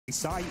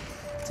Sight,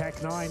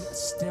 Tech 9,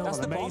 still That's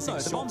an amazing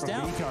shot from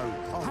NiKo.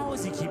 Oh. How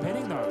does he keep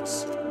hitting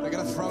those? They're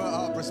going to throw it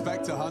up,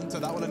 respect to Hunter.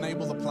 That will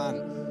enable the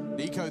plan.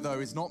 NiKo, though,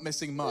 is not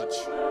missing much.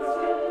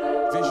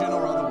 Vision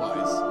or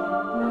otherwise.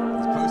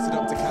 He's posted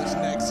up to catch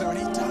Nexo, and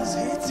he does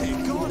hit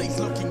it. God, he's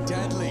looking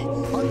deadly.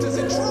 Hunter's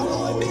in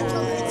trouble, and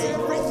NiKo hits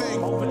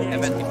everything.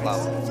 Event i plav.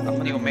 A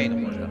po nije u mainu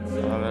možda.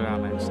 Da,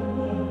 main.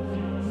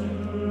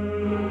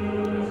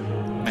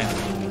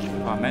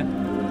 Main.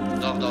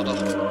 Dobro.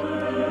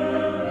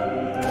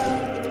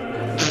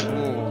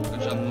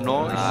 Good job.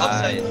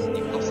 Nice.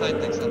 Offside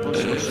next time.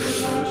 This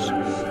is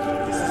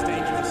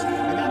dangerous.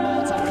 And that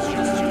Molotov is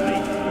just too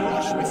late.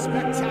 Rush with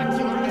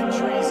spectacular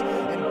entries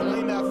and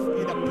Blainoff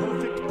in a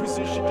perfect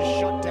position to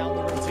shut down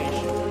the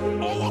rotation.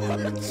 Oh,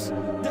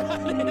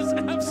 that is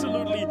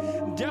absolutely,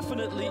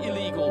 definitely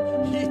illegal.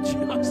 He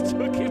just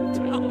took him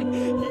down.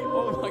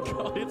 Oh my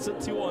god, it's a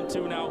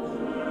 2-on-2 now.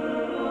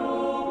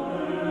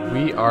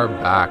 We are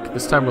back.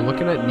 This time we're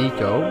looking at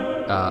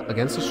NiKo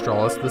against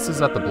Astralis. This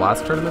is at the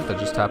Blast tournament that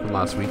just happened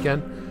last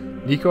weekend.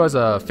 NiKo has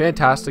a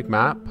fantastic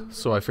map,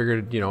 so I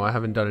figured, I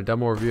haven't done a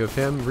demo review of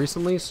him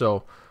recently,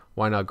 so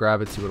why not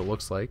grab it, see what it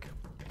looks like.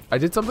 I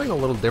did something a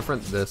little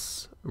different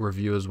this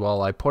review as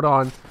well. I put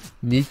on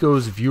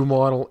NiKo's view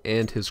model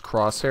and his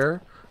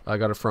crosshair. I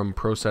got it from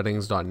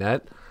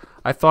prosettings.net.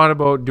 I thought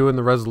about doing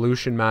the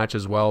resolution match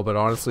as well, but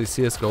honestly,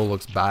 CSGO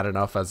looks bad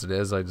enough as it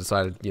is. I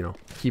decided,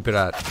 keep it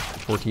at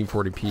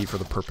 1440p for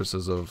the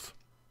purposes of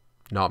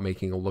not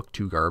making it look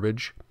too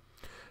garbage.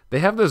 They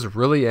have this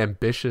really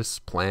ambitious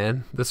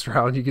plan this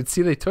round. You can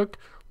see they took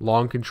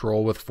long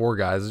control with 4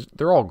 guys.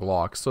 They're all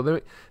Glocks,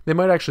 so they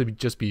might actually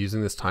just be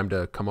using this time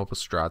to come up with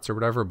strats or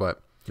whatever,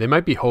 but they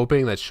might be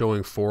hoping that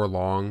showing 4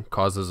 long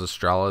causes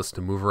Astralis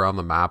to move around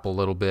the map a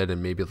little bit,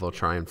 and maybe they'll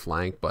try and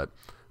flank, but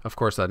of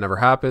course that never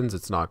happens.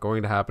 It's not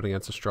going to happen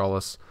against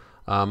Astralis.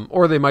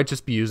 Or they might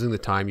just be using the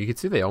time. You can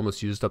see they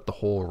almost used up the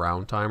whole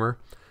round timer.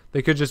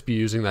 They could just be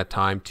using that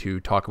time to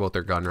talk about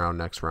their gun round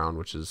next round,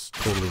 which is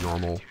totally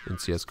normal in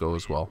CSGO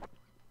as well.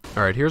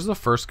 Alright, here's the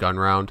first gun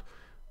round.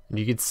 And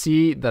you can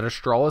see that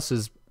Astralis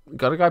has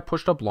got a guy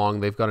pushed up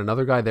long. They've got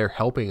another guy there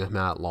helping him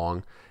at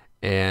long.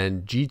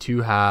 And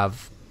G2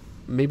 have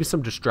maybe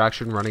some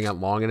distraction running at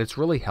long. And it's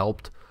really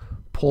helped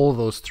pull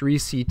those 3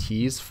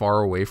 CTs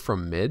far away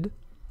from mid.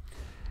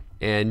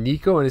 And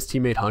NiKo and his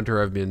teammate Hunter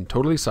have been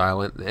totally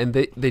silent. And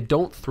they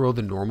don't throw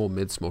the normal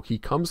mid smoke. He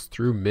comes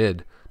through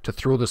mid to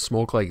throw the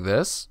smoke like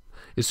this.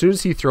 As soon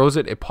as he throws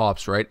it, it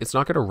pops, right? It's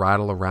not going to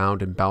rattle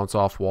around and bounce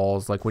off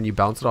walls. Like when you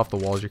bounce it off the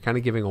walls, you're kind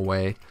of giving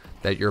away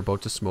that you're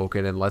about to smoke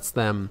it and lets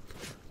them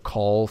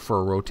call for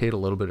a rotate a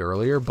little bit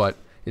earlier. But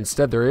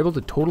instead, they're able to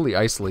totally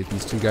isolate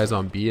these 2 guys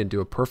on B and do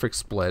a perfect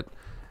split.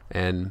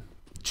 And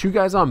 2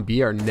 guys on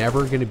B are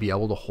never going to be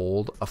able to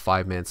hold a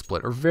 5-man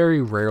split, or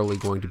very rarely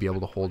going to be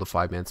able to hold a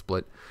 5-man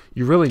split.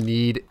 You really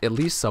need at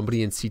least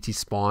somebody in CT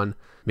spawn,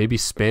 maybe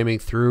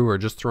spamming through or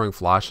just throwing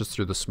flashes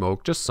through the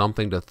smoke, just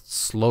something to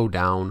slow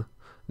down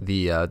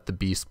the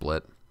B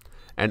split.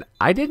 And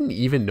I didn't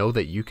even know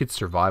that you could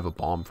survive a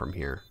bomb from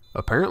here.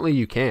 Apparently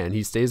you can.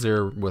 He stays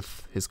there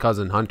with his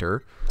cousin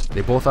Hunter.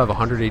 They both have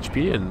 100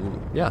 HP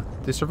and yeah,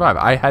 they survive.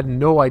 I had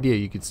no idea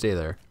you could stay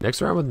there.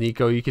 Next round with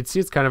NiKo, you can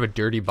see it's kind of a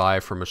dirty buy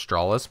from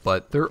Astralis,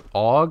 but their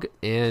AUG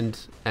and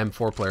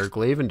M4 player,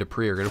 Glaive and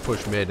Dupree, are going to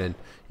push mid, and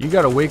you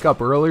got to wake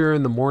up earlier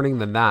in the morning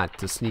than that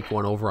to sneak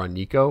one over on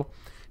NiKo.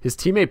 His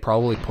teammate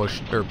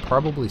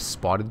probably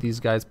spotted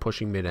these guys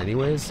pushing mid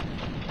anyways,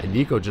 and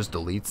NiKo just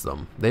deletes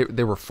them.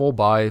 They were full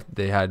buy,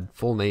 they had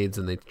full nades,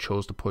 and they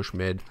chose to push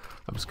mid.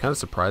 I was kind of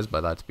surprised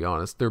by that, to be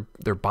honest.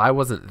 Their buy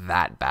wasn't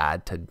that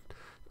bad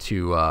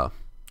to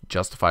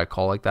justify a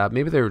call like that.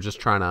 Maybe they were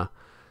just trying to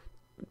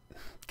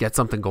get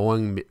something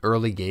going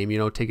early game,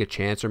 take a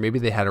chance, or maybe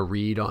they had a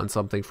read on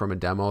something from a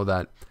demo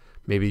that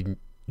maybe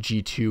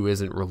G2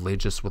 isn't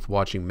religious with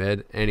watching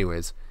mid.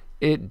 Anyways,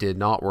 it did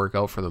not work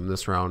out for them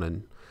this round,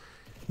 and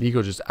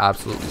NiKo just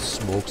absolutely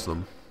smokes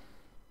them.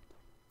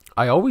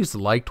 I always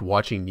liked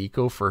watching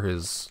NiKo for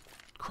his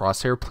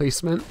crosshair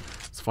placement.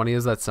 As funny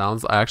as that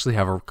sounds, I actually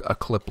have a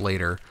clip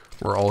later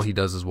where all he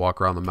does is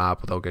walk around the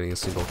map without getting a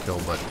single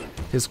kill. But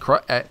his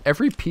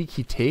every peek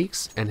he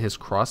takes and his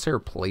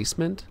crosshair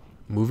placement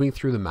moving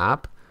through the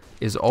map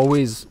is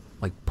always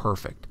like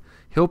perfect.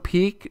 He'll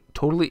peek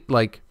totally,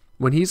 like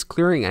when he's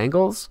clearing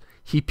angles,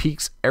 he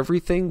peeks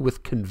everything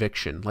with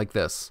conviction like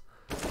this.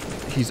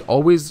 He's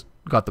always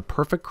got the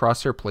perfect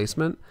crosshair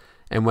placement,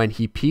 and when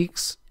he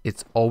peeks,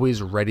 it's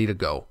always ready to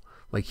go.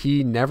 Like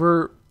he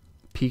never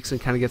peeks and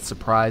kind of gets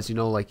surprised,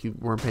 like you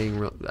weren't paying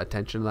real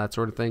attention to that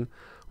sort of thing.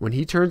 When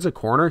he turns a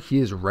corner, he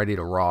is ready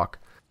to rock.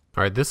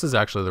 All right, this is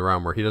actually the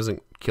round where he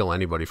doesn't kill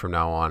anybody from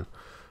now on,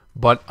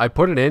 but I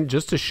put it in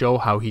just to show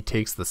how he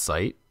takes the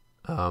site.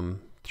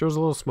 Throws a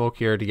little smoke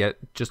here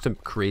just to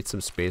create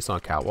some space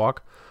on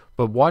catwalk,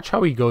 but watch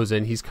how he goes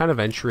in. He's kind of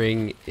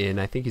entering in.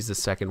 I think he's the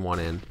second one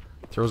in.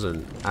 Throws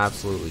an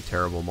absolutely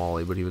terrible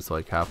molly, but he was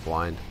like half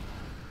blind.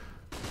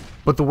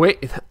 But the way,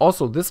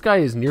 also, this guy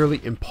is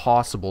nearly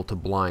impossible to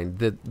blind.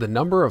 The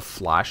number of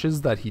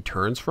flashes that he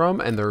turns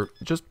from, and they're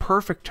just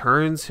perfect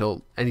turns,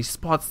 and he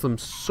spots them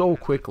so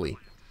quickly.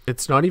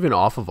 It's not even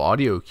off of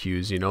audio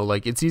cues, you know,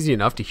 like it's easy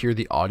enough to hear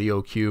the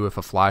audio cue if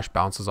a flash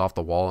bounces off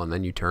the wall and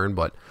then you turn,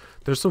 but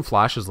there's some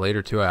flashes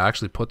later too. I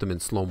actually put them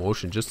in slow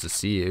motion just to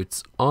see.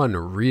 It's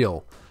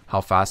unreal how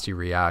fast he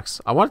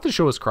reacts. I wanted to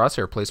show his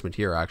crosshair placement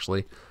here,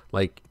 actually.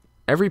 Like,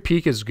 every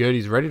peek is good.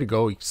 He's ready to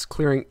go. He's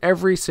clearing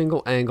every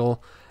single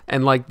angle.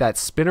 And like that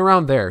spin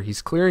around there,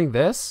 he's clearing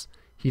this.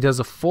 He does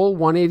a full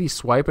 180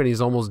 swipe and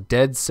he's almost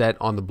dead set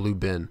on the blue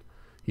bin.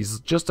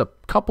 He's just a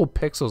couple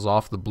pixels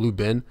off the blue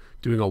bin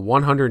doing a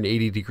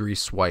 180-degree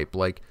swipe.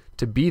 Like,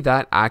 to be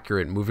that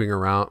accurate moving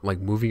around, like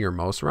moving your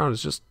mouse around,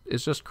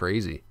 it's just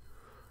crazy.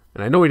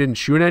 And I know he didn't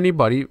shoot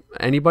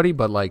anybody,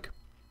 but like,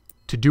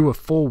 to do a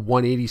full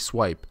 180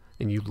 swipe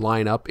and you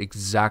line up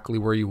exactly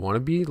where you want to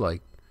be,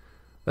 like,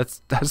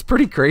 that's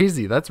pretty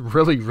crazy. That's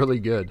really, really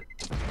good.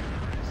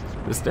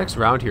 This next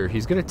round here,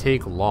 he's going to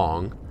take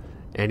long,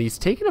 and he's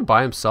taking it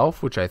by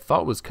himself, which I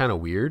thought was kind of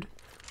weird.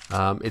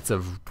 It's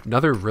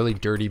another really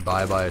dirty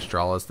buy by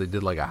Astralis. They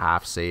did like a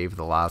half save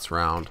the last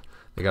round.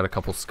 They got a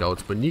couple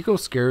scouts, but NiKo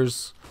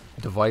scares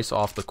Device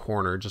off the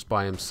corner just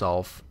by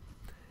himself.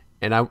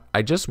 And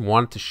I just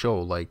wanted to show,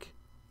 like,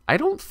 I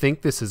don't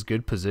think this is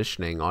good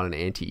positioning on an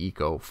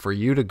anti-eco for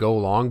you to go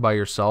long by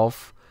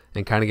yourself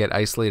and kind of get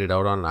isolated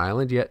out on an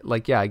island. Yet,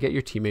 like, yeah, I get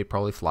your teammate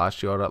probably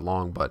flashed you out at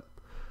long, but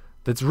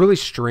that's really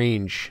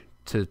strange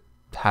to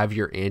have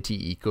your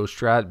anti-eco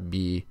strat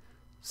be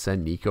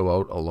send NiKo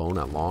out alone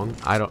at long.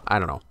 I don't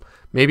know.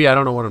 Maybe I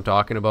don't know what I'm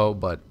talking about,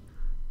 but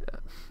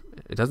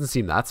it doesn't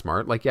seem that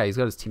smart. Like, yeah, he's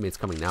got his teammates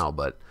coming now,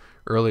 but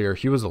earlier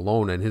he was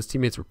alone and his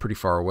teammates were pretty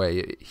far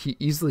away. He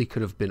easily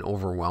could have been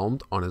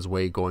overwhelmed on his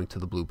way going to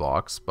the blue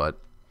box, but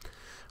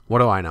what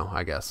do I know,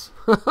 I guess.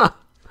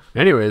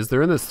 Anyways,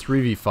 they're in this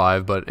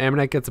 3v5, but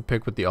Ammonite gets a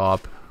pick with the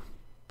op.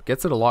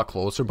 Gets it a lot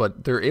closer,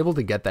 but they're able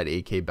to get that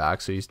AK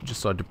back, so you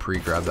just saw Dupree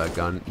grab that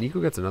gun.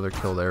 NiKo gets another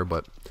kill there,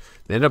 but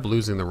they end up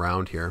losing the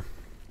round here.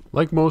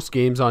 Like most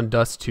games on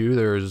Dust 2,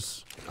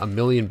 there's a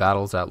million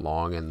battles at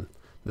long, and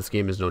this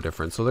game is no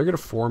different. So they're going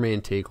to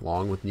 4-man take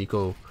long with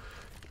NiKo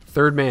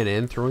third man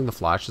in, throwing the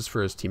flashes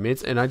for his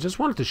teammates. And I just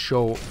wanted to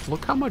show,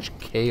 look how much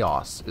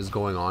chaos is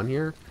going on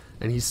here.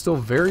 And he's still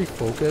very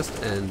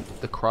focused, and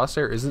the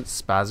crosshair isn't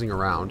spazzing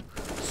around.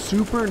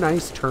 Super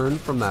nice turn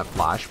from that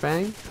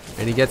flashbang,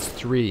 and he gets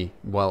 3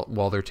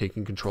 while they're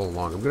taking control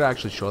along. I'm going to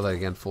actually show that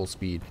again full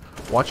speed.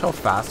 Watch how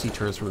fast he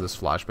turns from this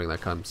flashbang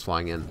that comes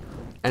flying in.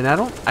 And I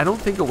don't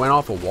think it went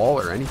off a wall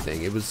or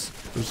anything. It was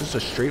just a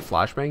straight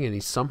flashbang, and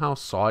he somehow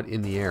saw it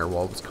in the air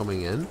while it was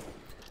coming in,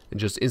 and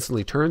just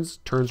instantly turns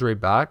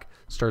right back,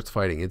 starts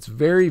fighting. It's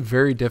very,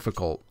 very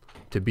difficult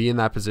to be in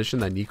that position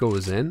that NiKo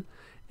was in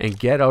and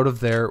get out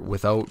of there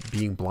without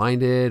being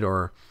blinded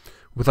or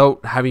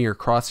without having your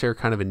crosshair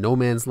kind of in no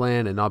man's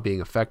land and not being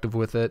effective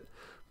with it.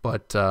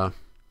 But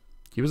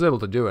he was able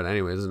to do it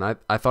anyways, and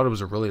I thought it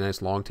was a really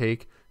nice long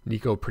take.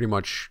 NiKo pretty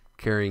much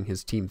carrying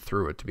his team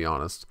through it, to be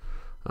honest.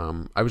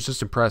 I was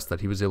just impressed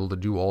that he was able to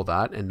do all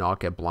that and not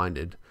get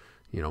blinded.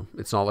 You know,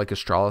 it's not like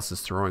Astralis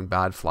is throwing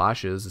bad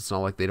flashes. It's not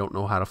like they don't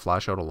know how to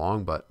flash out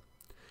along, but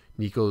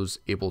NiKo's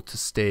able to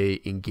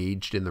stay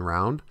engaged in the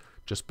round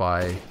just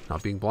by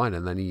not being blind.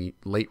 And then he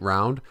late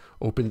round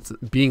opens,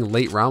 being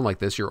late round like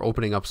this, you're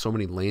opening up so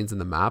many lanes in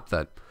the map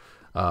that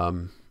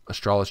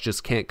Astralis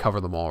just can't cover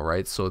them all,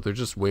 right? So they're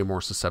just way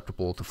more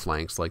susceptible to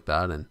flanks like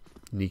that, and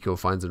NiKo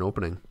finds an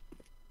opening.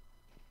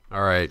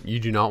 All right, you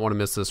do not want to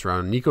miss this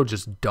round. NiKo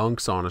just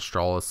dunks on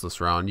Astralis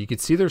this round. You can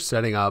see they're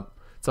setting up.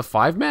 It's a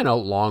 5-man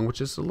out long, which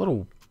is a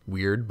little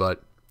weird,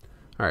 but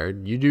all right,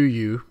 you do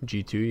you,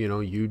 G2, you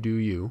know, you do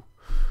you.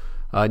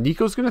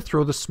 NiKo's going to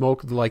throw the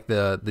smoke, like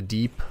the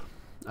deep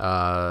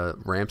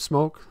ramp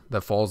smoke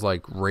that falls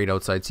like right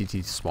outside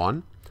CT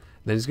spawn.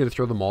 Then he's going to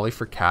throw the molly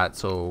for Cat,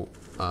 so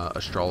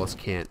Astralis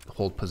can't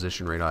hold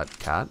position right at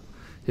Cat.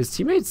 His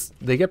teammates,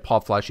 they get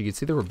pop flash. You can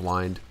see they were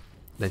blind.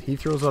 Then he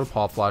throws out a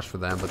pop flash for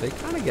them, but they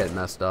kind of get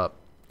messed up.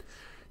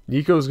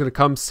 NiKo's going to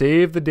come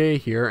save the day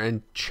here,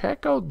 and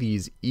check out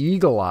these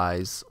eagle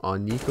eyes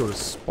on NiKo to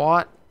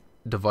spot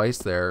Device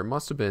there. It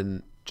must have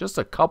been just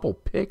a couple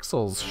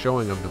pixels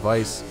showing of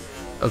Device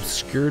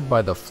obscured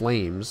by the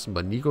flames,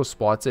 but NiKo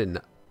spots it and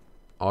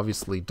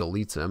obviously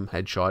deletes him.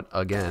 Headshot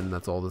again.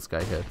 That's all this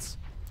guy hits.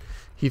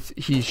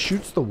 He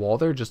shoots the wall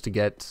there just to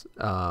get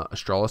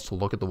Astralis to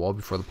look at the wall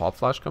before the pop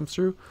flash comes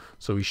through.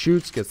 So he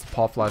shoots, gets the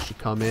pop flash to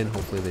come in.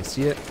 Hopefully they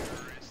see it.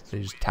 And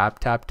he just tap,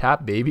 tap,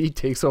 tap, baby.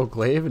 Takes out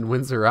Glaive and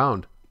wins the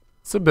round.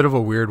 It's a bit of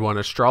a weird one.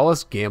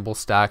 Astralis gamble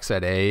stacks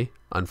at A,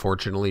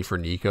 unfortunately for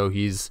NiKo.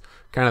 He's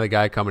kind of the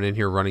guy coming in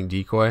here running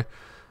decoy.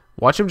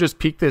 Watch him just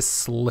peek this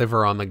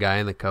sliver on the guy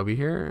in the cubby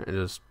here and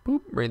just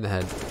boop right in the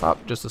head.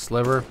 Pop, just a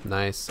sliver.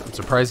 Nice. I'm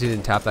surprised he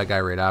didn't tap that guy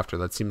right after.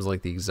 That seems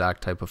like the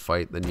exact type of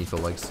fight that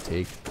NiKo likes to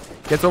take.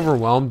 Gets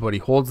overwhelmed, but he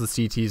holds the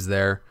CTs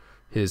there.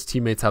 His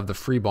teammates have the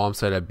free bomb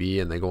set at B,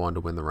 and they go on to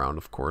win the round,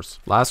 of course.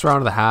 Last round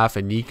of the half,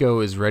 and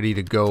NiKo is ready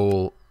to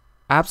go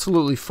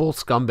absolutely full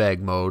scumbag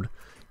mode.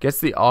 Gets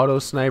the auto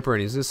sniper,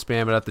 and he's just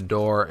spam it at the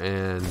door,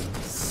 and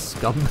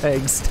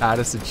scumbag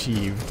status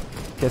achieved.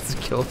 Gets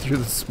the kill through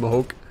the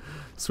smoke.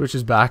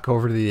 Switches back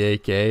over to the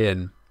AK,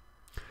 and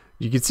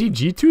you can see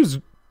G2's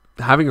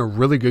having a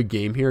really good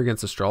game here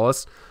against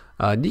Astralis.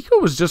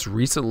 NiKo was just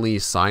recently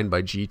signed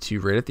by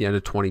G2 right at the end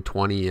of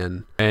 2020,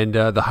 and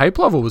the hype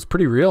level was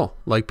pretty real.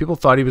 Like, people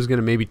thought he was going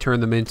to maybe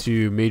turn them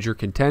into major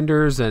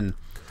contenders, and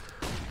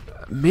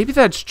maybe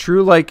that's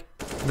true. Like,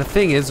 the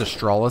thing is,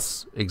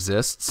 Astralis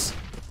exists,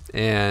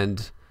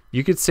 and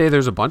you could say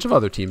there's a bunch of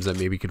other teams that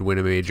maybe could win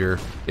a major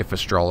if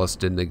Astralis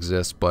didn't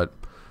exist, but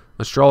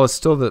Astralis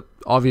still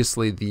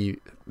obviously the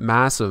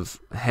massive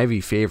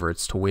heavy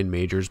favorites to win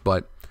majors.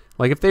 But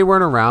like, if they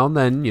weren't around,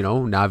 then, you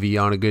know,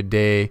 Navi on a good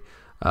day,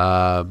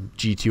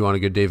 G2 on a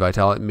good day,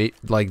 Vitality,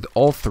 like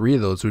all three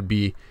of those would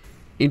be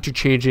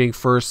interchanging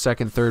first,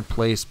 second, third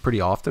place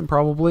pretty often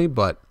probably.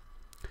 But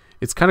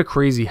it's kind of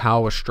crazy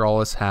how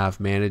Astralis have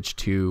managed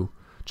to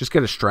just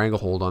get a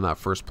stranglehold on that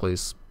first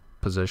place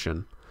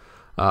position.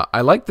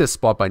 I like this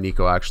spot by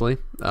NiKo, actually.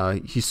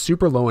 He's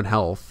super low in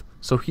health,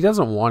 so he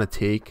doesn't want to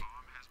take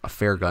a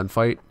fair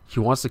gunfight. He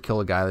wants to kill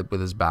a guy with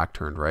his back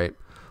turned, right?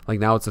 Like,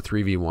 now it's a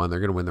 3v1.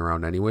 They're going to win the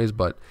round anyways,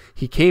 but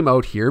he came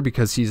out here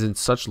because he's in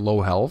such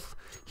low health.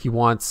 He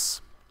wants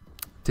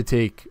to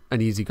take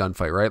an easy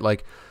gunfight, right?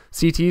 Like,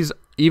 CTs,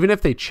 even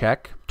if they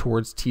check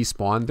towards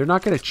T-spawn, they're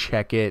not going to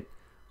check it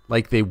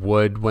like they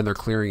would when they're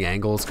clearing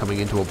angles coming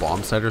into a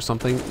bomb site or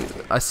something.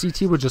 A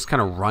CT would just kind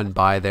of run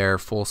by there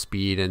full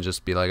speed and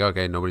just be like,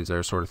 okay, nobody's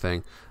there, sort of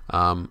thing.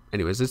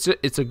 Anyways,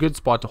 it's a good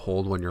spot to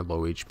hold when you're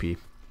low HP.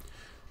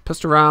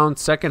 Pissed around,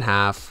 second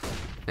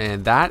half,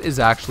 and that is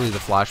actually the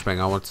flashbang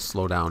I want to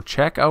slow down.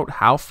 Check out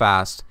how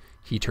fast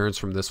he turns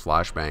from this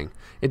flashbang.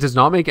 It does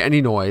not make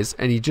any noise,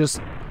 and he just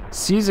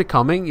sees it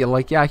coming. You're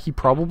like, yeah, he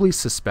probably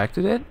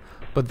suspected it,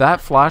 but that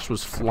flash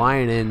was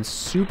flying in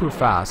super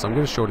fast. I'm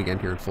going to show it again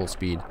here in full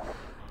speed.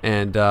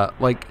 And,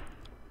 like,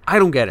 I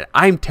don't get it.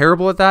 I'm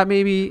terrible at that,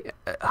 maybe.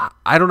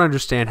 I don't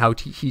understand how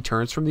he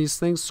turns from these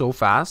things so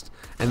fast,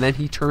 and then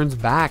he turns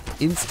back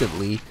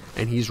instantly,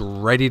 and he's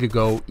ready to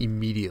go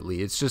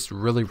immediately. It's just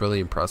really, really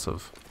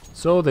impressive.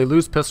 So they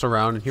lose pistol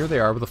round, and here they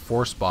are with a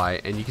 4 spy,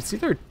 and you can see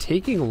they're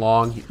taking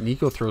long.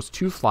 NiKo throws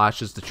 2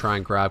 flashes to try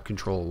and grab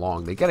control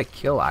along. They get a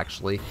kill,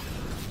 actually.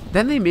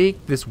 Then they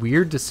make this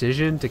weird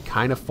decision to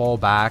kind of fall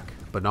back,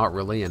 but not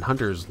really, and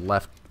Hunter's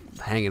left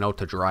hanging out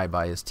to dry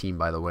by his team,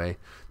 by the way.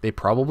 They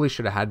probably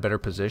should have had better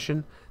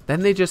position.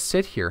 Then they just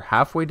sit here,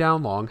 halfway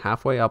down long,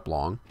 halfway up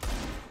long.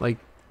 Like,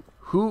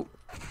 who...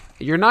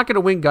 You're not going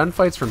to win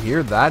gunfights from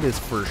here, that is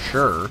for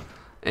sure.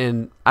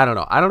 And I don't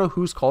know. I don't know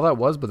whose call that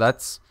was, but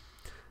that's...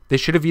 They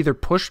should have either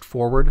pushed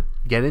forward,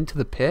 get into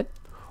the pit,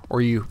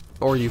 or you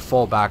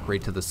fall back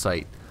right to the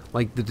site.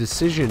 Like, the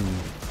decision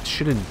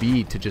shouldn't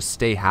be to just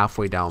stay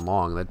halfway down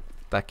long.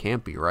 That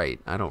can't be right.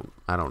 I don't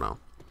know.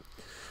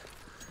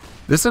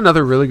 This is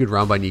another really good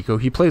round by NiKo.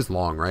 He plays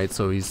long, right?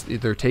 So he's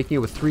either taking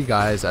it with 3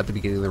 guys at the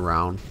beginning of the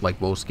round, like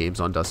most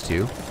games on Dust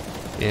 2.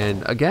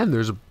 And again,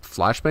 there's a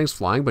flashbangs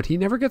flying, but he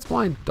never gets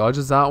blind.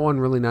 Dodges that one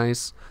really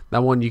nice.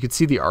 That one, you could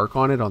see the arc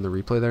on it on the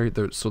replay there.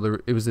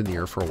 It was in the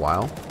air for a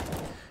while.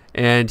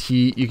 And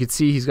you could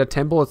see he's got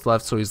 10 bullets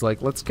left, so he's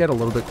like, let's get a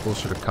little bit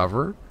closer to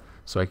cover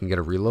so I can get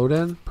a reload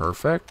in.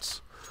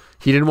 Perfect.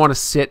 He didn't want to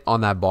sit on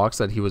that box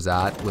that he was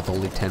at with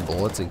only 10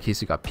 bullets in case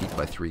he got peeked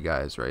by 3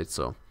 guys, right?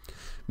 So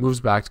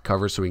moves back to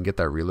cover so we can get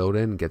that reload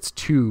in. Gets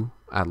 2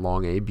 at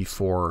long A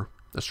before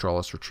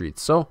Astralis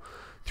retreats. So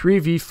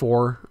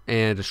 3v4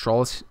 and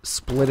Astralis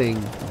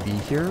splitting B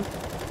here.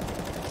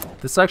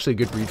 This is actually a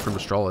good read from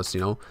Astralis,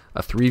 you know.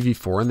 A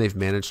 3v4 and they've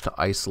managed to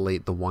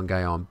isolate the one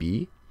guy on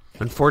B.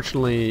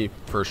 Unfortunately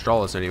for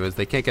Astralis anyways,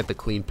 they can't get the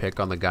clean pick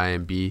on the guy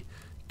in B.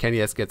 Kenny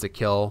S gets a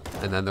kill,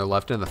 and then they're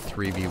left in a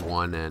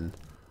 3v1, and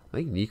I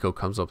think NiKo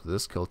comes up with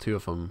this kill too,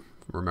 if I'm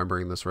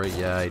remembering this right.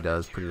 Yeah, he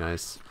does. Pretty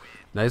nice.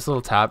 Nice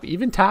little tap.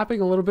 Even tapping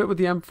a little bit with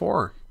the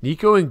M4.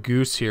 NiKo and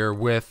Goose here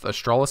with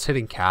Astralis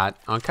hitting Cat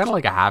on kind of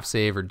like a half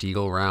save or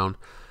deagle round.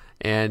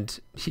 And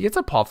he gets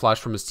a pop flash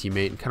from his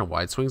teammate and kind of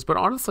wide swings. But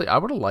honestly, I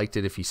would have liked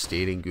it if he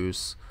stayed in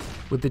Goose.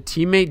 With the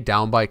teammate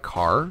down by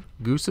car,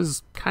 Goose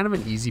is kind of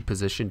an easy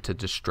position to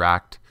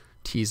distract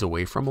T's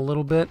away from a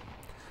little bit.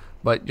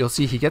 But you'll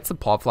see he gets the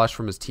pop flash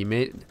from his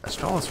teammate.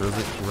 Astralis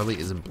really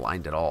isn't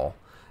blind at all.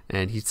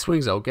 And he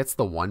swings out, gets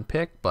the 1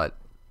 pick, but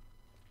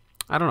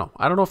I don't know.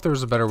 I don't know if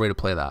there's a better way to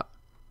play that.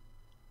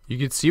 You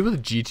can see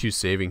with G2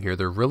 saving here,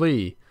 they're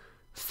really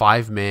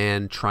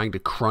 5-man trying to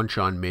crunch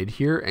on mid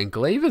here, and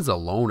Glaive is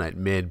alone at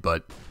mid,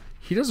 but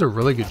he does a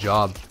really good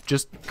job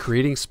just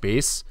creating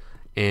space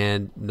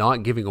and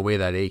not giving away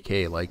that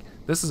AK. Like,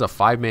 this is a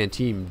 5-man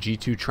team,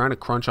 G2 trying to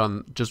crunch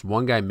on just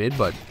one guy mid,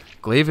 but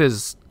Glaive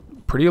is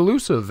pretty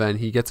elusive, and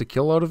he gets a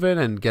kill out of it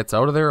and gets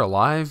out of there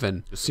alive,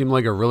 and it seemed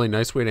like a really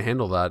nice way to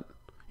handle that.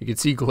 You can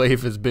see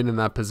Glaive has been in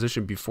that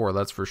position before,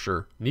 that's for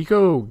sure.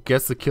 NiKo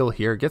gets the kill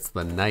here, gets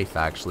the knife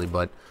actually,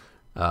 but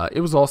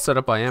it was all set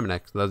up by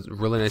Amanek. That's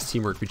really nice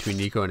teamwork between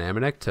NiKo and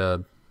Amanek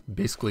to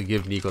basically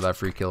give NiKo that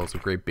free kill. It's a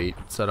great bait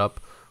setup,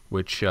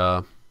 which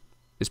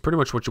is pretty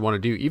much what you want to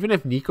do. Even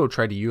if NiKo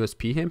tried to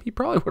USP him, he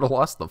probably would have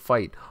lost the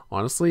fight.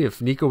 Honestly, if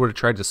NiKo would have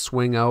tried to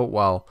swing out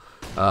while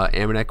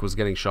Amanek was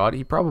getting shot,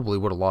 he probably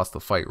would have lost the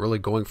fight. Really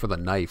going for the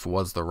knife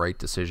was the right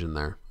decision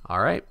there.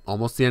 All right,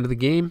 almost the end of the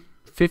game.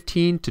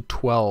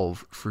 15-12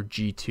 for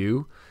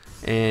G2.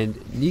 And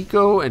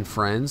NiKo and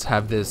friends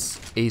have this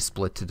A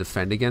split to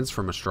defend against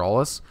from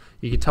Astralis.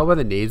 You can tell by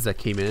the nades that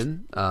came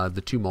in,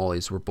 the two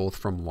mollies were both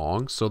from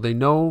long. So they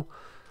know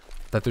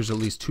that there's at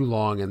least two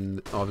long,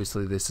 and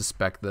obviously they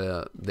suspect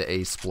the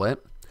A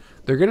split.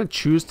 They're going to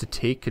choose to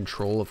take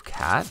control of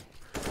Cat.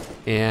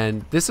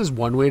 And this is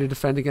one way to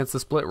defend against the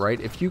split, right?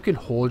 If you can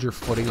hold your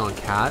footing on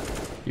Cat,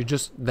 you're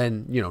just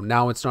then, you know,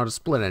 now it's not a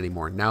split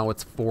anymore. Now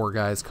it's four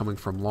guys coming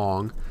from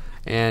long.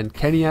 And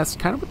Kenny has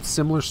kind of a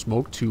similar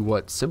smoke to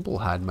what Simple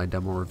had in my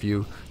demo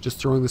review. Just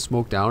throwing the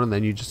smoke down and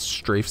then you just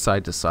strafe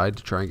side to side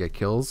to try and get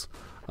kills.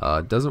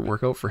 Doesn't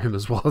work out for him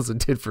as well as it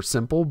did for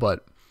Simple,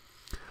 but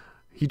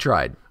he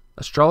tried.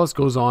 Astralis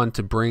goes on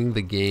to bring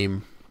the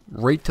game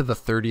right to the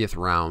 30th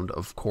round,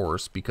 of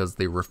course, because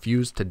they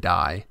refuse to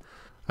die.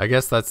 I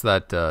guess that's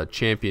that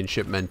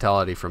championship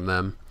mentality from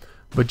them.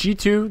 But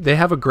G2, they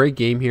have a great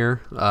game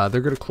here.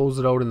 They're going to close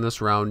it out in this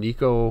round.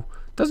 NiKo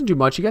doesn't do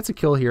much. He gets a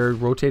kill here,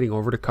 rotating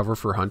over to cover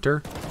for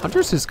Hunter.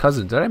 Hunter's his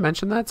cousin. Did I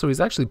mention that? So he's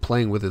actually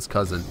playing with his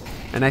cousin.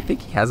 And I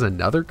think he has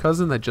another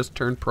cousin that just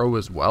turned pro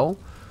as well.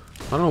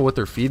 I don't know what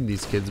they're feeding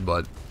these kids,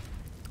 but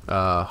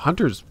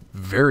Hunter's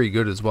very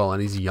good as well.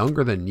 And he's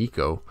younger than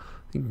NiKo.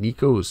 I think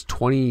NiKo is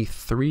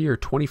 23 or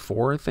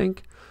 24, I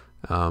think.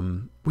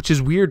 Which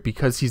is weird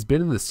because he's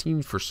been in the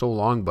scene for so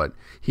long, but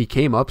he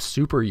came up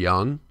super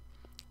young.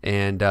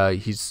 And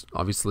he's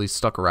obviously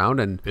stuck around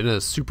and been a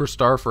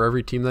superstar for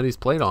every team that he's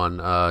played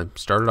on.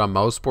 Started on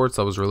Mouse Sports.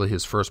 That was really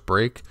his first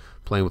break,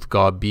 playing with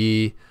God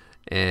B.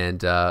 And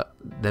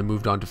then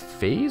moved on to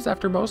FaZe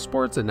after Mouse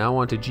Sports, and now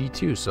on to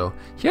G2. So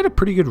he had a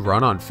pretty good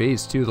run on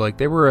FaZe too. Like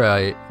they were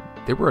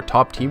a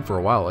top team for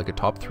a while, like a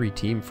top 3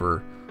 team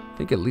for I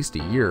think at least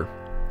a year.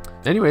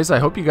 Anyways, I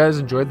hope you guys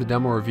enjoyed the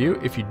demo review.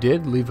 If you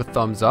did, leave a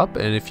thumbs up.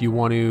 And if you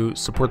want to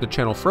support the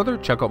channel further,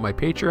 check out my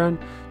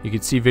Patreon. You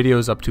can see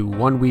videos up to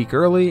 1 week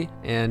early.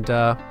 And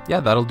yeah,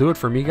 that'll do it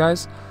for me,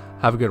 guys.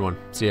 Have a good one.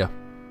 See ya.